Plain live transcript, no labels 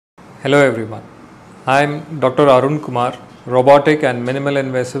Hello everyone, I am Dr. Arunkumar, Robotic and Minimal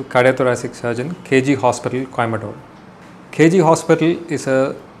Invasive Cardiothoracic Surgeon, KG Hospital, Coimbatore. KG Hospital is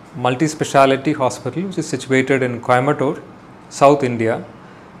a multi-speciality hospital which is situated in Coimbatore, South India,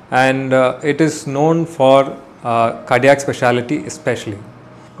 and it is known for cardiac specialty especially.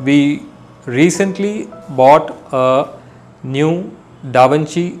 We recently bought a new Da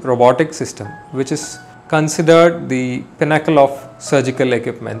Vinci robotic system which is considered the pinnacle of surgical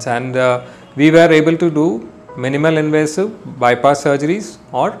equipments, and we were able to do minimal invasive bypass surgeries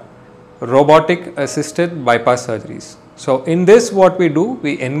or robotic assisted bypass surgeries. So in this, what we do,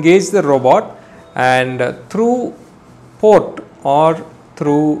 we engage the robot, and through port or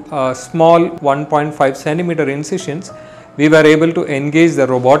through small 1.5 centimeter incisions, we were able to engage the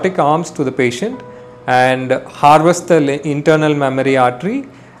robotic arms to the patient and harvest the internal mammary artery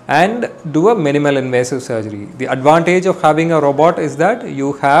and do a minimal invasive surgery. The advantage of having a robot is that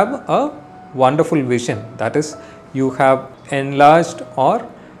you have a wonderful vision, that is, you have enlarged or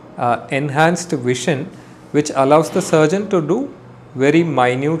enhanced vision, which allows the surgeon to do very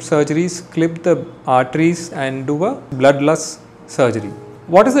minute surgeries, clip the arteries and do a bloodless surgery.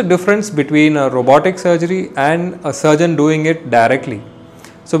 What is the difference between a robotic surgery and a surgeon doing it directly?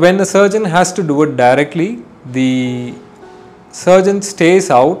 So when the surgeon has to do it directly, the surgeon stays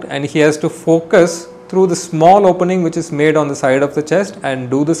out and he has to focus through the small opening which is made on the side of the chest and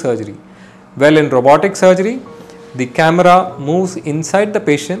do the surgery. Well, in robotic surgery, the camera moves inside the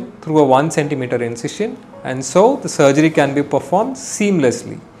patient through a 1 centimeter incision, and so the surgery can be performed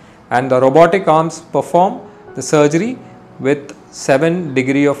seamlessly, and the robotic arms perform the surgery with 7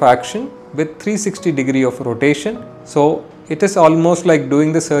 degree of action with 360 degree of rotation. So it is almost like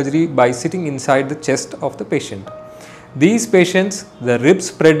doing the surgery by sitting inside the chest of the patient. These patients, the rib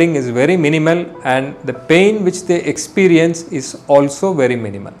spreading is very minimal and the pain which they experience is also very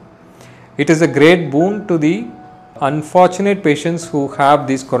minimal. It is a great boon to the unfortunate patients who have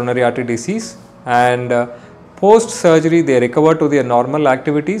this coronary artery disease, and post surgery they recover to their normal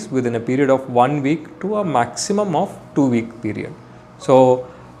activities within a period of 1 week to a maximum of 2-week period. So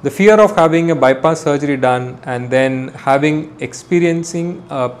the fear of having a bypass surgery done and then experiencing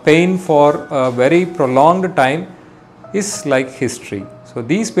pain for a very prolonged time is like history. So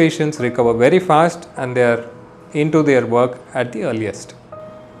these patients recover very fast and they are into their work at the earliest.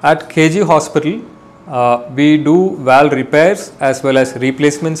 At KG Hospital, we do valve repairs as well as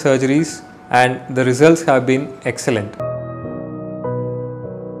replacement surgeries, and the results have been excellent.